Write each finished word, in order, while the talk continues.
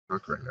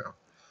talk right now,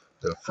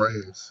 the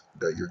frames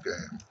that your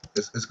game,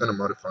 it's going to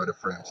modify the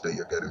frames that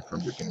you're getting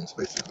from your games,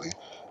 basically.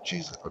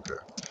 Jesus, okay.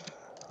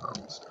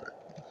 Start.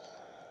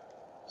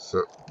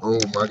 So, oh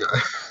my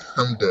god,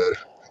 I'm dead.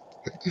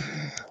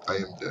 I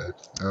am dead.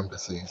 I'm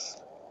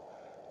deceased.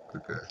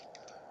 Okay,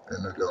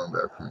 and then going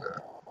back from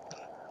there.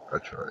 I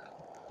tried.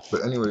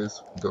 But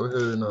anyways, go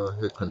ahead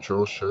and hit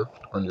Control Shift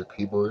on your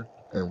keyboard,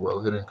 and while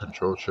hitting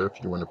Control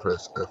Shift, you want to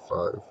press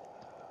F5.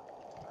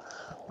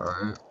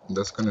 Alright,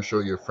 that's going to show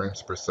your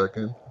frames per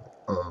second.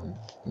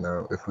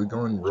 Now, if we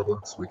go on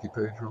Roblox wiki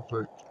page real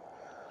quick,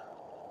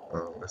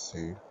 let's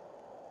see,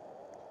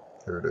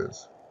 here it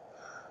is.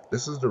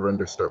 This is the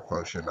render step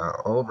function.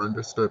 Now, all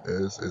render step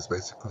is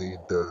basically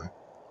the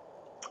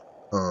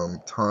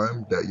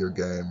time that your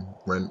game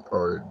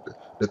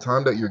the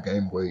time that your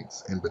game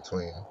waits in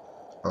between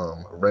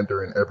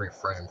rendering every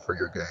frame for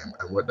your game.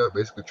 And what that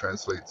basically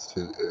translates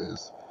to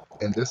is,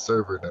 in this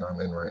server that I'm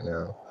in right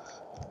now,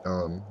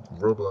 the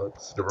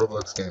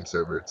Roblox game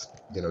server, it's,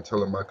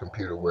 telling my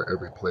computer where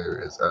every player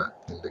is at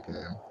in the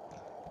game,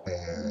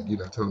 and,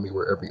 telling me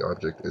where every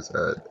object is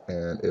at,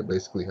 and it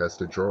basically has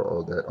to draw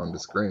all that on the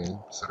screen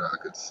so that I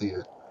could see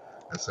it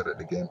and so that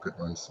the game could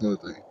run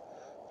smoothly.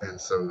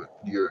 And so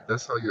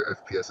that's how your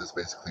FPS is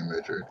basically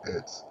measured.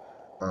 It's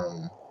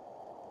um,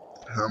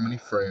 how many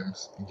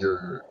frames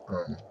or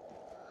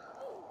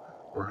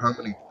how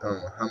many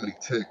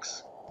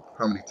ticks,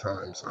 how many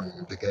times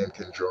the game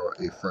can draw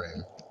a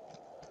frame,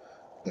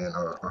 and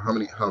or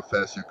how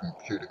fast your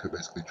computer could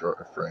basically draw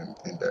a frame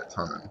in that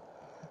time.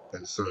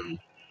 And so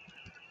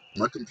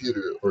my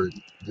computer or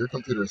your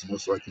computer is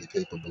most likely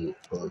capable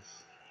of.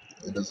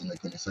 It doesn't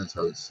make any sense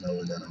how it's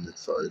snowing and I'm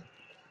inside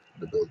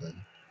the building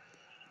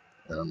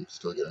and I'm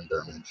still getting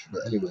damage.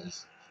 But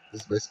anyways,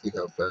 this is basically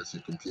how fast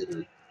your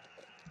computer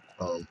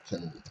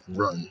can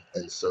run.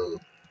 And so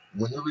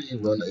whenever you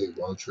run a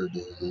while true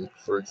do loop,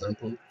 for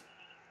example,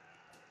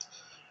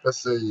 let's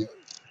say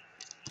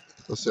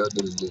I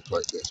did a loop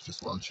like this,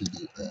 just while true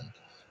do end.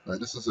 Now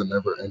this is a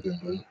never-ending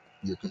loop.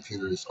 Your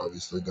computer is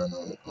obviously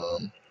gonna,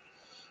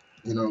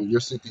 your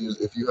CPU.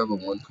 If you have a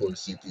one-core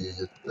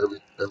CPU,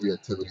 every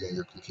activity in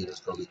your computer is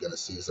probably gonna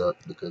seize up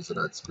because of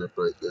that script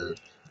right there.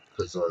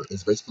 Because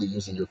it's basically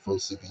using your full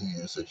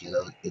CPU usage.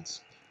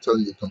 It's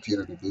telling your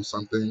computer to do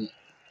something,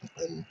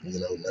 and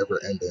never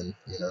ending.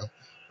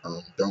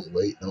 Don't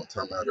wait, don't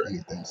time out or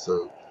anything.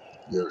 So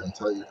your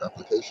entire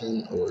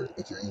application, or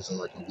if you're using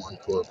like a one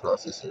core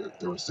processor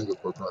or a single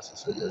core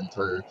processor, your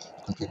entire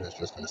computer is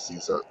just going to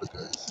seize up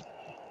because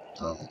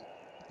um,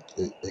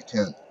 it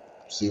can't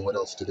see what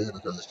else to do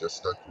because it's just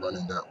stuck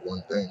running that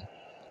one thing,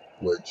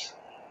 which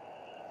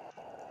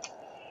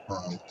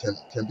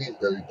can be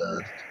very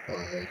bad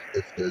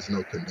if there's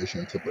no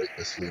condition to break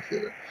the sleep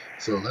here.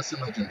 So let's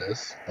imagine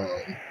this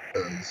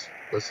as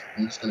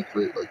I'm just going to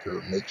create like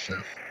a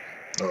makeshift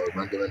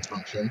rendering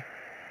function.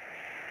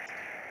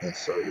 And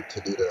so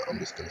to do that, I'm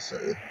just going to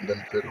say, I'm going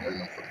to create a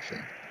random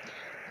function.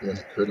 I'm going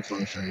to create a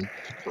function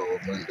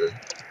called render.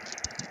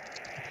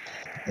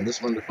 And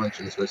this render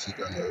function is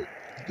basically going to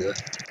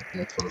get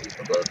info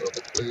about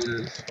other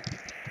players,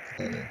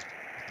 and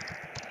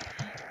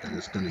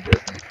it's going to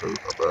get info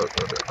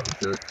about other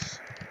objects.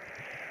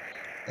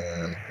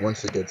 And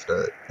once it gets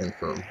that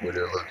info, where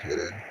they're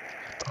located,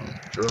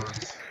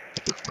 draws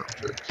different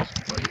objects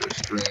on your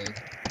screen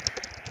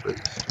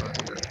based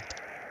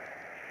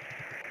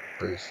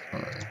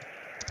on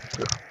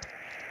the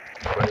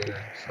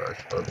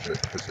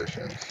player/object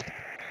positions.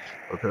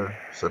 Okay,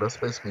 so that's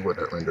basically what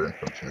that rendering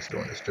function is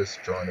doing. It's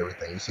just drawing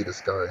everything. You see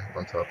this guy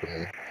on top of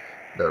me.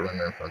 That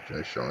rendering function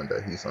is showing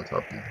that he's on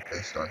top of me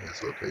based on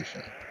his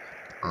location.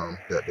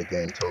 That the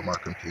game told my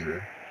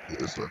computer he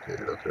was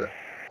located. Okay,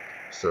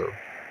 so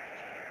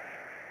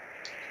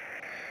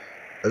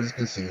as you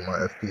can see, my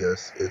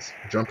FPS is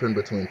jumping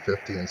between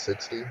 50 and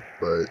 60,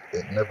 but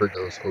it never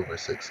goes over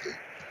 60.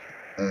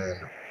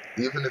 And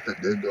even if it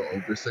did go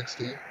over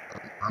 60,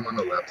 I'm on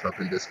a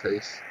laptop in this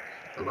case.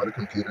 A lot of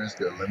computers,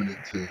 they're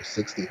limited to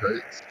 60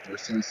 hertz. We're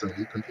seeing some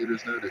new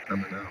computers now, they're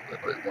coming out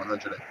with like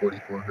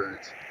 144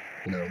 hertz,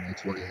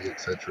 120,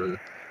 etc.,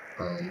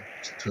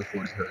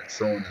 240 hertz,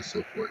 so on and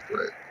so forth,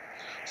 right?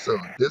 So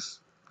this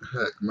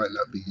hack might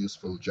not be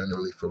useful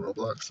generally for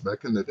Roblox.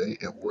 Back in the day,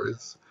 it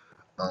was,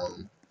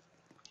 um,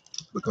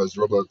 because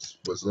Roblox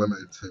was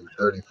limited to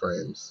 30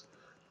 frames,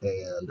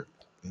 and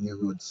you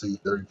would see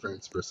 30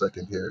 frames per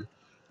second here,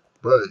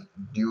 but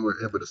you were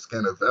able to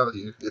scan a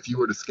value. If you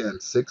were to scan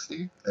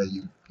 60,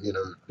 and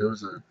there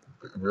was a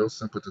real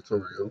simple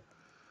tutorial,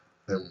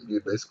 and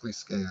you basically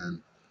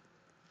scan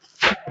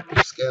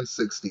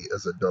 60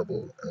 as a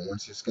double, and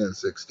once you scan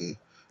 60,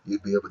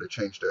 you'd be able to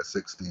change that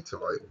 60 to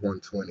like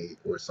 120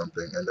 or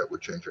something, and that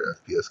would change your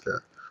FPS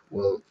cap.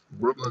 Well,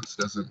 Roblox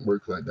doesn't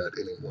work like that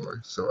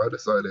anymore, so I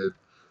decided,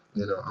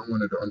 I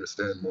wanted to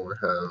understand more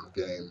how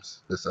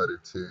games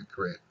decided to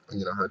create,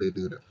 how they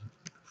do the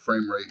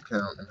frame rate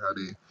count and how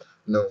they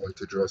know when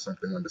to draw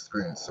something on the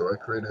screen. So I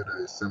created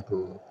a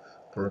simple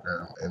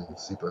program in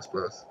C++,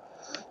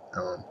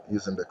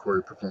 using the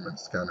query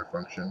performance scanner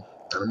function.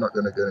 And I'm not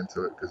going to get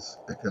into it because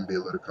it can be a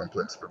little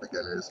complex for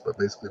beginners, but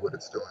basically what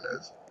it's doing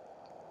is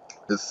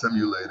it's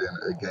simulating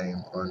a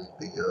game on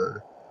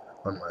the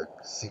on my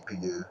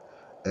CPU,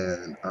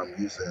 and I'm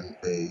using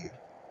a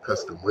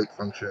custom wait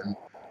function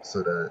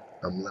so that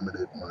I'm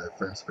limited my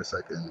frames per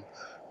second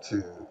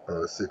to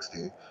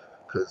 60.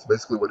 Because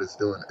basically what it's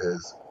doing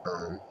is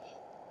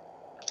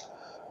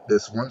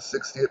this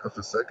 1/60th of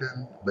a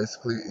second,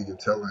 basically you're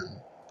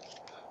telling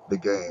the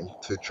game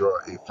to draw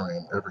a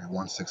frame every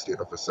 1/60th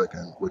of a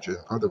second, which in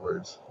other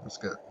words, let's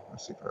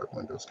see if I have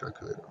Windows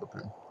Calculator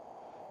open.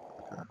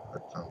 Okay,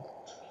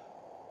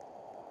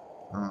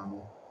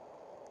 um,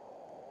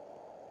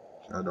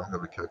 I don't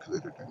have a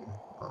calculator thingy.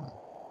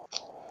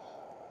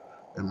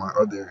 In my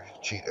other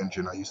cheat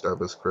engine, I used to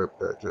have a script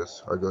that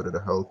just, I go to the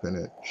help and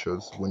it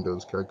shows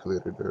Windows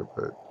Calculator there,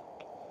 but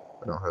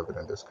I don't have it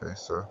in this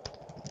case, so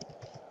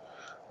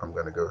I'm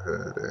gonna go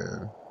ahead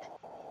and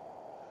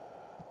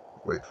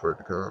wait for it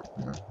to go.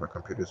 My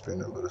computer's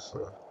being a little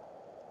slow.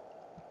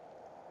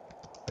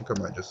 I think I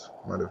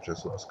might have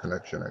just lost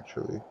connection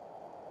actually.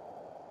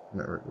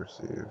 Network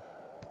receive.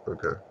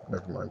 Okay,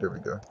 never mind. There we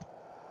go.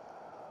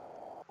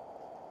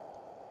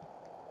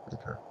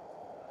 Okay.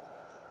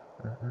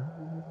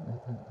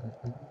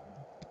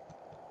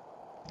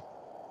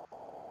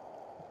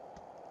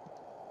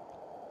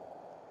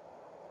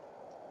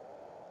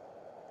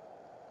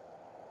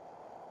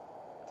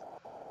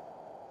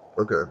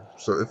 Okay,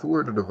 so if we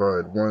were to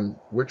divide one,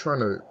 we're trying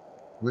to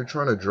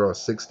draw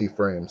 60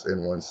 frames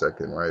in 1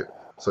 second, right?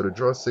 So to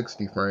draw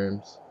 60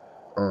 frames,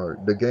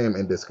 the game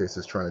in this case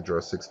is trying to draw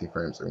 60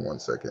 frames in 1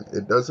 second.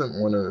 It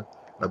doesn't want to.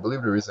 I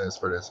believe the reason is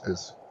for this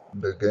is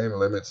the game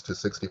limits to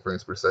 60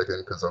 frames per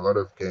second because a lot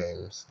of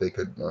games they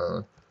could,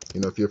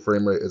 if your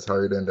frame rate is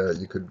higher than that,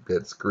 you could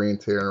get screen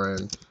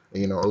tearing,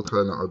 and, all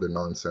kind of other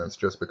nonsense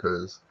just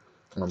because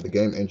the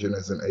game engine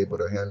isn't able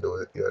to handle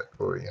it yet,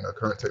 or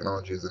current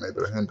technology isn't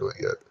able to handle it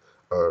yet.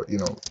 uh, you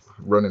know,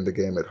 running the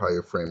game at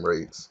higher frame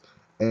rates.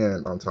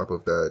 And on top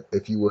of that,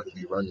 if you were to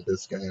be running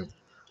this game,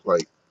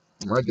 like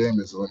my game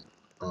is on,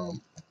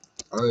 um,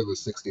 I have a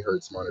 60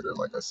 hertz monitor,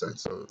 like I said.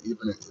 So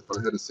even if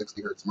I had a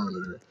 60 hertz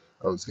monitor,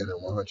 I was getting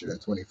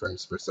 120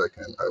 frames per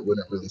second. I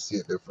wouldn't really see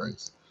a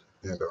difference.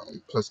 And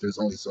plus, there's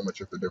only so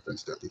much of a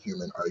difference that the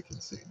human eye can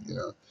see.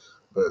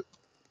 But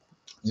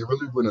you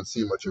really wouldn't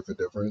see much of a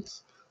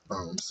difference.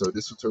 So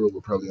this tutorial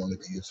will probably only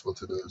be useful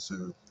to those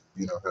who,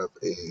 have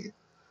a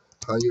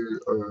higher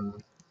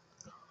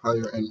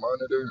higher end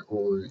monitor,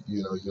 or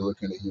you're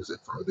looking to use it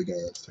for other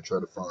games to try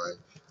to find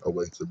a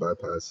way to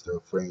bypass the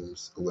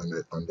frames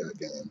limit on that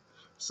game.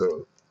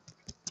 So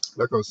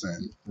like I was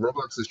saying,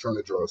 Roblox is trying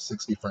to draw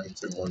 60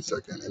 frames in 1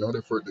 second. In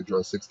order for it to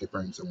draw 60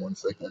 frames in 1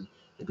 second,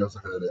 it goes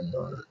ahead and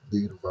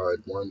divide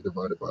 1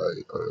 divided by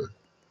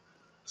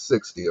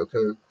 60.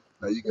 Okay,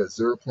 now you get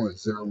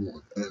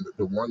 0.01, and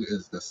the 1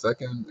 is the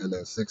second, and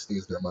then 60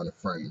 is the amount of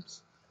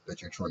frames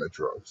that you're trying to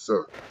draw.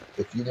 So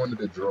if you wanted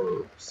to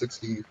draw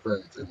 60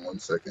 frames in 1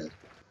 second,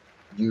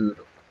 you'd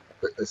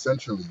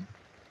essentially,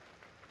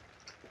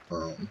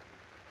 um,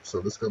 so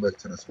let's go back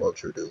to this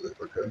voucher do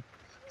loop, okay?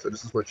 So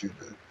this is what you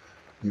do.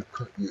 You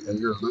in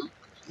your loop,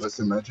 let's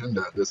imagine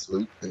that this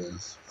loop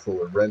is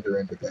for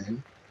rendering the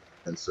game.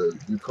 And so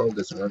you call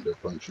this render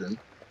function,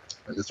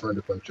 and this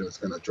render function is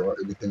going to draw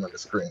everything on the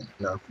screen.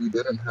 Now, if we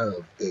didn't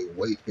have a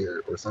wait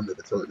here or something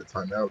to tell it to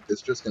time out,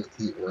 it's just going to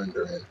keep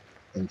rendering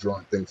and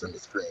drawing things on the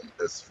screen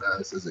as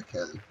fast as it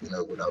can,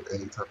 without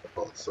any type of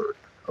halt. So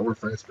our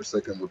frames per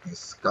second would be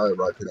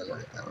skyrocketing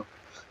right now.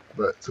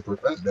 But to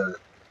prevent that,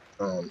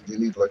 you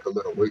need like a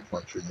little wait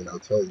function,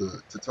 tell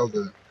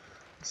the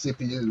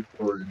CPU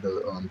or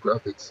the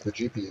graphics, the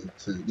GPU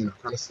to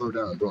kind of slow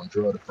down, don't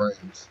draw the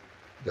frames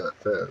that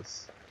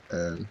fast.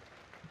 And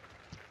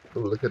oh,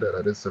 look at that,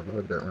 I did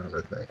survive that round,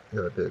 I think.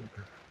 Yeah, I did.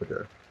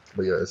 Okay.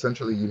 But yeah,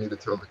 essentially you need to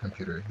tell the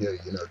computer, yeah,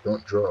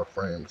 don't draw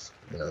frames,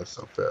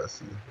 so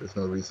fast. There's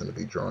no reason to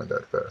be drawing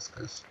that fast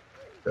because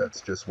that's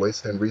just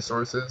wasting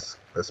resources,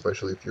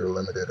 especially if you're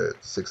limited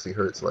at 60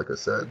 hertz, like I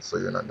said, so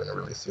you're not going to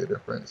really see a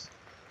difference.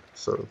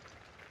 So,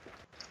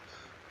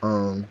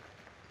 um,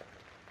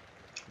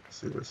 let's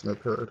see where's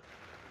notepad.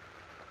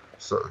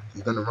 So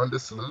you're going to run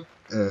this loop,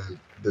 and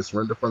this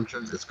render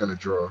function is going to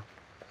draw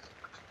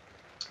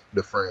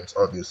the frames,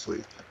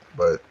 obviously,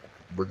 but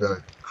we're going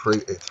to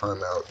create a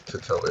timeout to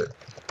tell it,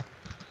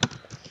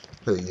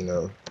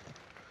 hey,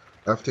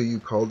 after you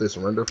call this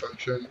render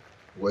function,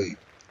 wait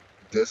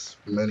this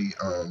many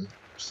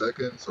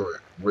seconds,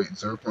 or wait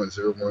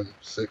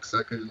 0.016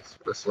 seconds.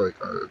 That's like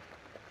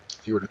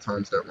if you were to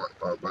times that one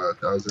by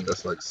 1,000,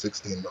 that's like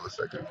 16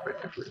 milliseconds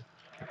basically.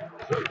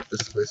 So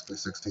this is basically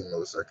 16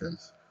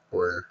 milliseconds,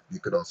 or you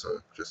could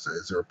also just say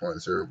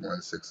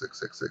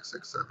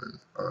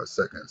 0.016666667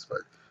 seconds, but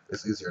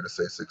it's easier to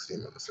say 16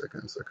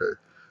 milliseconds. Okay,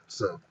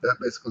 so that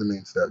basically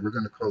means that we're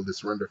going to call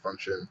this render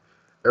function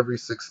every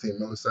 16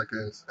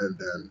 milliseconds, and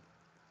then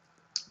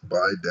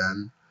by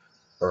then,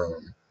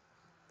 um,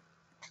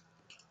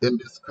 in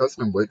this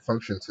custom wait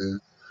function too,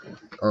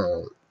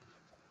 uh,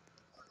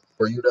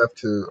 or you'd have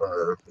to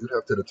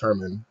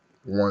determine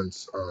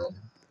once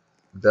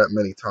that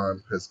many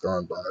time has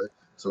gone by.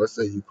 So let's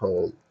say you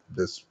call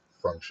this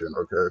function,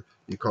 okay,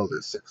 you called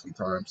it 60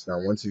 times. Now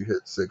once you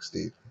hit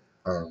 60,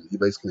 you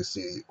basically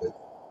see if,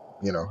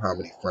 how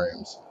many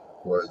frames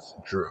was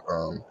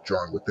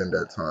drawn within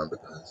that time,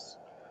 because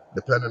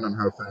depending on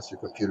how fast your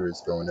computer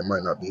is going, it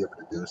might not be able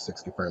to do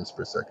 60 frames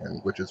per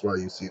second, which is why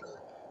you see the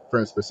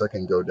frames per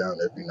second go down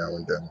every now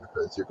and then,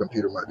 because your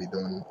computer might be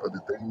doing other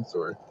things,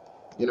 or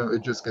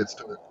it just gets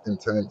too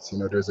intense.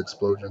 There's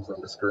explosions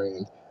on the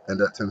screen, and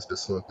that tends to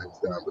slow things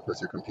down because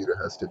your computer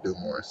has to do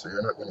more. So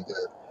you're not going to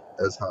get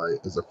as high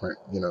as a frame,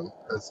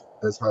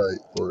 as high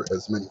or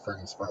as many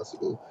frames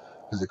possible,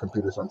 because your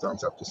computer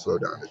sometimes have to slow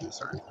down to do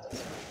certain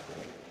things.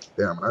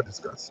 Damn, I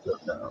just got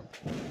stuck now.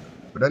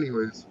 But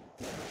anyways,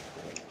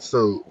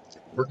 so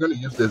we're going to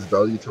use this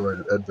value to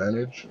our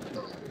advantage.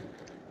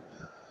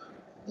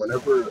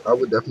 Whenever I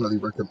would definitely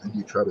recommend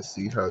you try to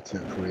see how to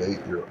create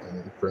your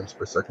own frames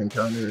per second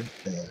counter,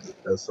 and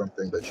if that's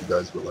something that you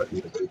guys would like me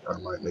to make, I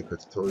might make a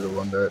tutorial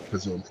on that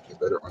because it will make you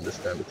better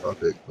understand the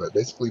topic. But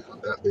basically,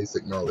 from that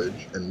basic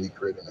knowledge and me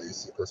creating a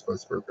C++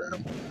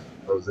 program,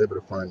 I was able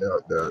to find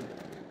out that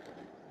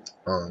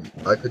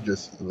I could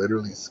just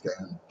literally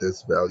scan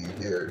this value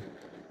here,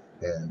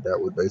 and that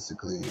would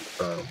basically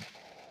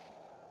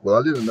well,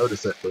 I didn't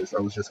notice at first. I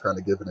was just kind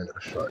of giving it a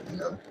shot,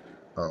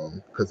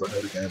 because I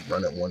had the game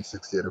run at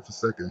 168 of a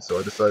second. So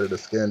I decided to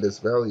scan this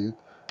value,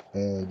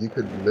 and you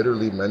could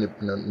literally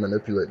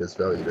manipulate this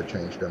value to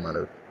change the amount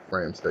of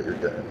frames that you're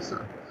getting.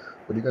 So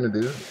what you're going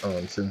to do,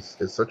 since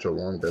it's such a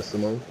long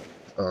decimal,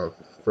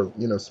 for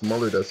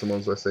smaller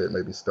decimals, let's say it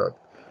may be stuck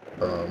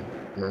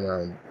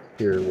around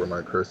here where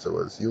my cursor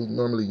was. You'll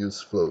normally use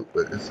float,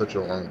 but it's such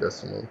a long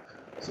decimal.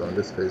 So in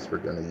this case, we're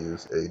going to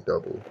use a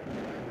double.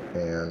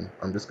 And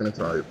I'm just going to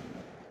type,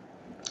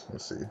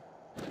 let's see,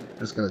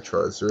 just going to try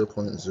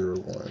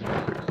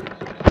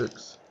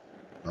 0.0166.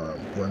 You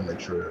want to make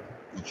sure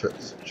you check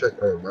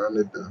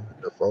rounded the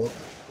default.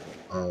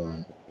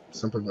 Um,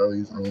 simple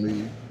values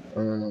only.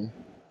 Um,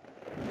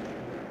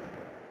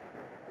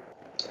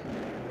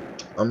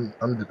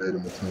 I'm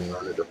debating between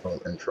rounded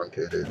default and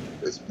truncated.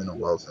 It's been a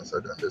while since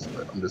I've done this,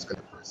 but I'm just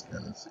going to press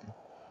scan and see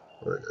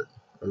what I get.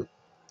 Oh,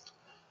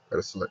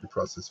 gotta select the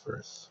process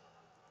first.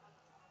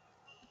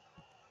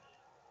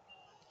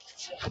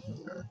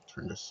 Yeah,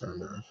 turn the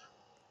sound off.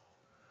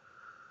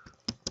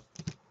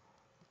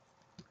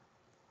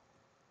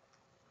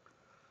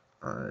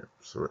 Alright,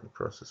 select the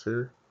process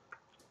here.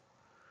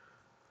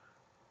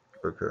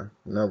 Okay,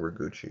 now we're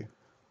Gucci.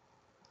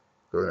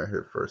 Go ahead and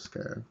hit first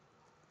scan.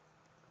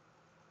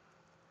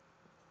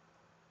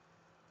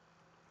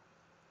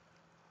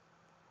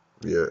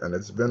 Yeah, and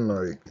it's been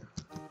like,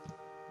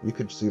 you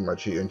could see my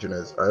cheat engine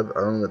is, I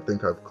don't even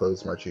think I've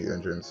closed my cheat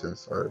engine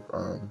since I've,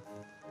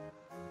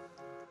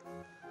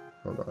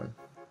 hold on.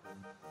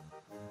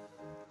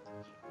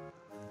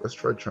 Let's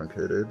try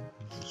truncated.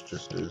 Let's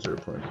just do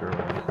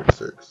 0.0166.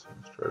 Let's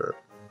try that.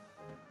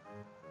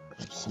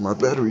 So my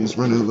battery is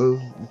running low.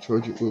 Let me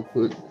charge it real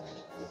quick.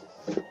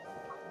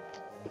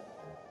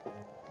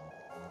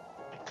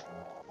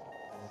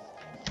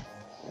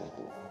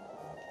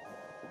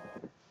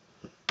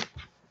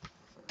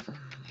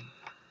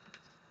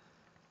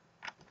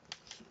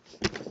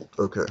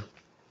 Okay,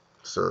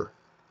 so,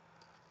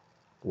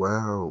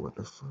 wow, what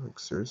the fuck,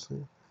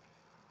 seriously?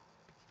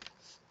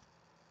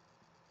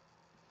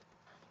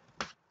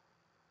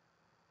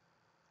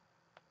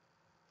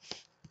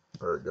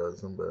 Alright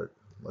guys, I'm back.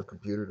 My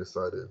computer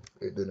decided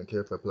it didn't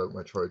care if I plugged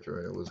my charger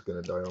and it was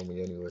gonna die on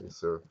me anyway,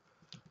 so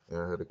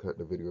yeah, I had to cut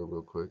the video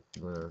real quick.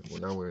 Well,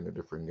 now we're in a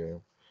different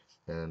game,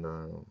 and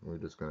we're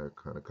just gonna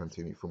kind of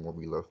continue from where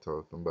we left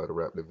off. I'm about to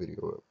wrap the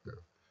video up. Yeah.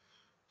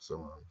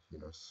 So,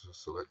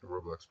 select the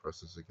Roblox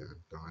process again.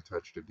 Don't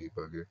attach the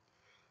debugger,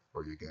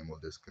 or your game will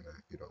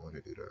disconnect. You don't want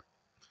to do that.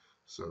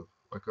 So,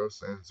 like I was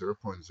saying,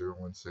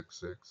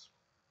 0.0166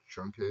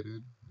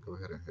 truncated. Go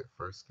ahead and hit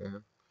first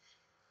scan.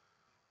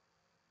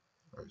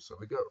 Alright, so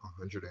we got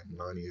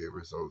 198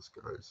 results,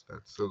 guys.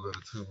 That's a little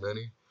too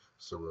many.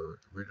 So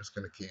we're just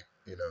gonna keep,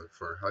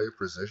 for higher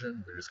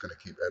precision, we're just gonna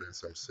keep adding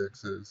some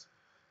sixes.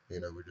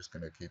 We're just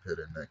gonna keep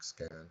hitting next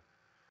scan.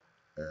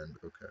 And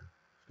okay,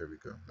 there we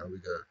go. Now we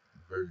got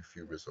very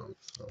few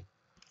results. So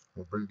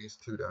we'll bring these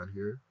two down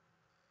here,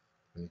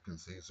 and you can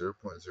see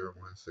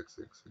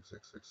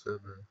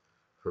 0.01666667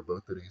 for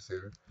both of these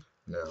here.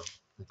 Now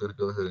I'm gonna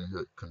go ahead and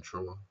hit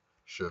Control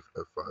Shift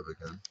F5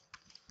 again.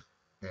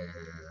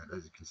 And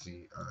as you can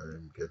see,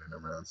 I'm getting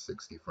around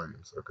 60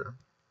 frames. Okay,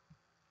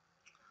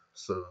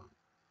 so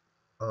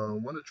I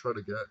want to try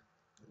to get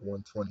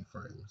 120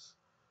 frames.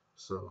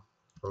 So,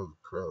 oh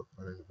crap,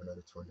 I didn't even know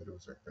the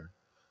tornadoes right there.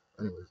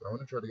 Anyways, I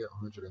want to try to get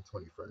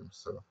 120 frames.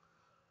 So,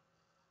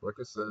 like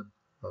I said,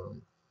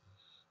 um,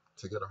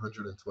 to get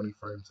 120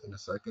 frames in a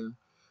second,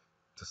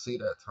 to see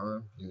that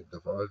time, you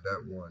divide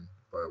that one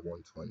by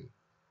 120.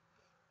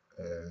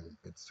 And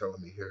it's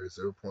telling me here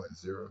 0.008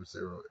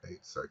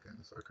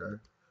 seconds, okay?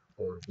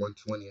 Or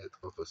 1/20th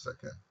of a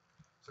second.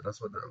 So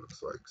that's what that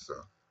looks like.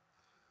 So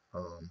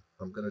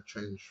I'm gonna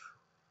change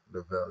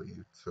the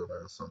value to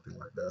around something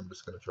like that. I'm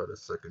just going to try the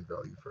second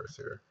value first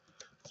here,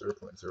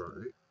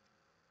 0.08.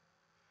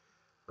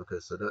 Okay,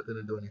 so that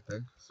didn't do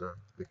anything, so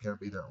it can't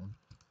be that one.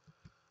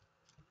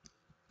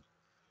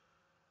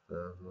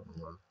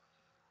 My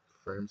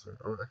frames are,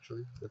 oh,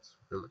 actually, it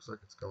looks like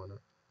it's going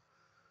up.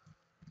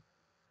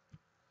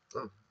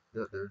 Oh,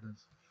 yeah, there it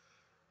is.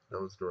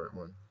 That was the right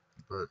one,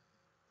 but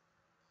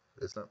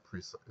it's not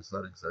precise. It's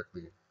not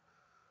exactly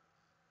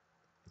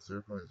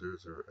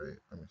 0.008.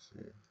 Let me see.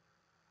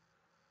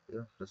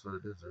 Yeah, that's what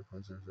it is,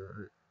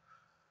 0.008.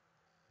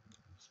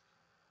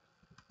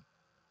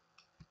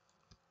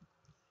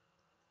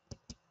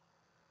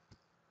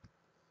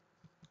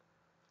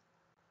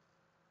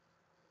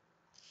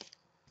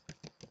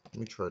 Let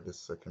me try this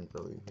second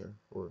value here,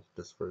 or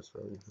this first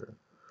value here.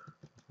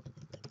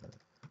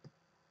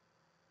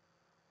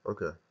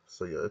 Okay,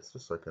 so yeah, it's the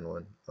second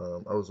one.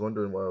 I was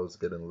wondering why I was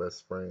getting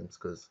less frames,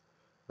 because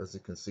as you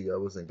can see, I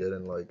wasn't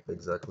getting like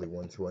exactly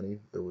 120.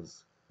 It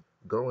was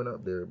going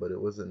up there, but it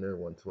wasn't near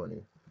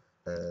 120.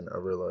 And I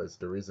realized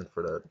the reason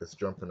for that is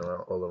jumping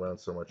around all around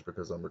so much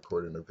because I'm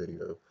recording a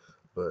video.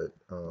 But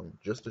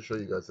just to show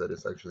you guys that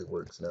it actually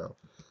works now.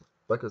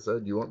 Like I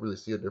said, you won't really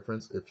see a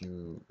difference if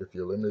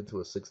you're limited to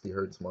a 60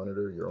 hertz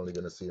monitor. You're only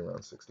going to see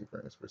around 60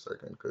 frames per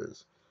second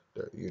because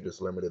you're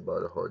just limited by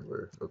the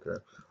hardware. Okay,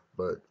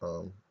 but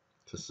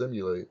to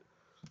simulate,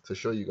 to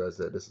show you guys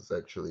that this is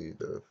actually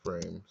the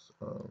frames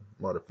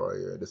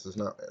modifier. This is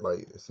not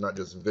like, it's not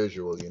just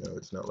visual. You know,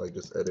 it's not like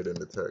just editing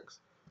the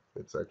text.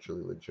 It's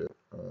actually legit.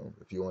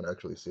 If you want to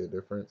actually see a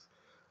difference,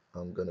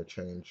 I'm gonna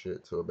change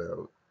it to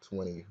about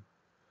 20,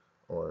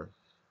 or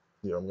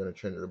yeah, I'm gonna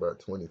change it about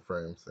 20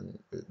 frames, and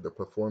the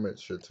performance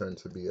should tend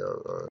to be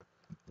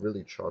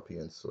really choppy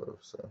and slow.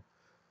 So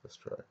let's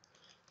try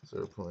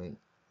 0.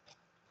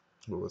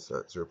 What was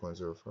that?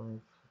 0.05.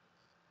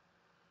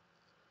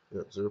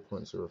 Yep,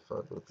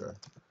 0.05. Okay.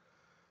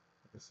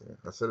 Let's see.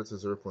 I set it to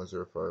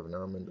 0.05.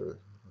 Now I'm in the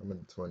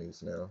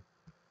 20s now,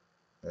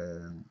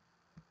 and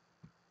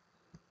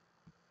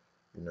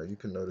you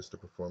can notice the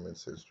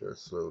performance is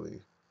just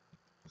slowly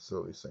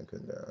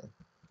sinking down.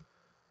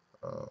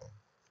 Uh,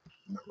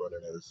 Not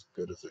running as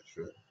good as it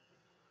should.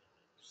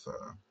 So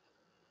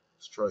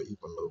let's try even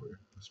lower.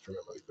 Let's try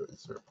like a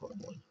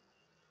 0.1.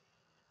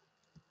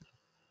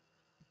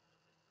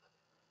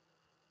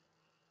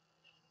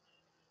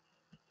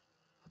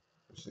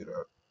 You see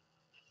that?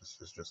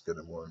 It's just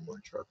getting more and more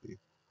choppy.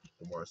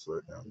 The more I slow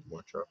it down, the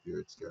more choppier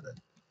it's getting.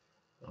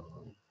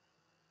 Um,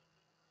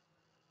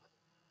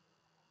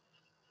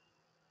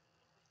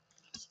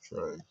 let's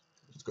try,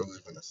 let's go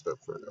even a step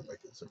further, make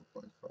it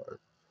 0.5.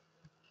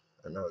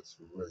 And now it's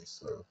really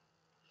slow.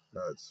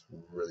 Now it's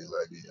really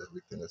laggy.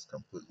 Everything is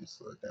completely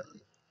slowed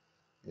down,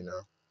 you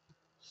know?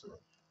 So,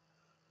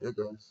 yeah,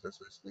 guys, that's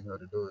basically how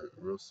to do it.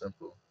 Real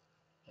simple.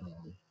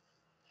 Um,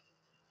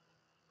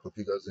 Hope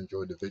you guys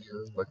enjoyed the video.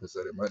 Like I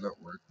said, it might not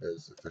work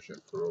as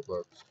efficient for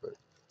Roblox, but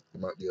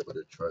you might be able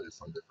to try this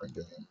on different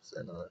games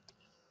and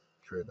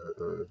create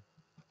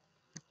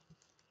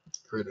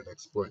create an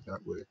exploit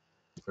that way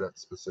for that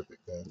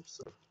specific game.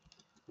 So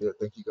yeah,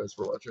 thank you guys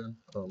for watching.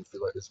 If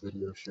you like this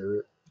video, share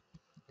it.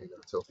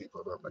 Tell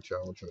people about my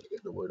channel, trying to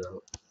get the word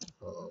out.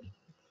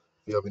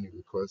 If you have any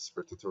requests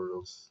for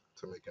tutorials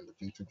to make in the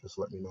future, just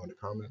let me know in the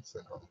comments,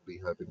 and I'll be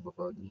happy to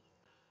provide you.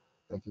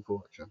 Thank you for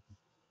watching.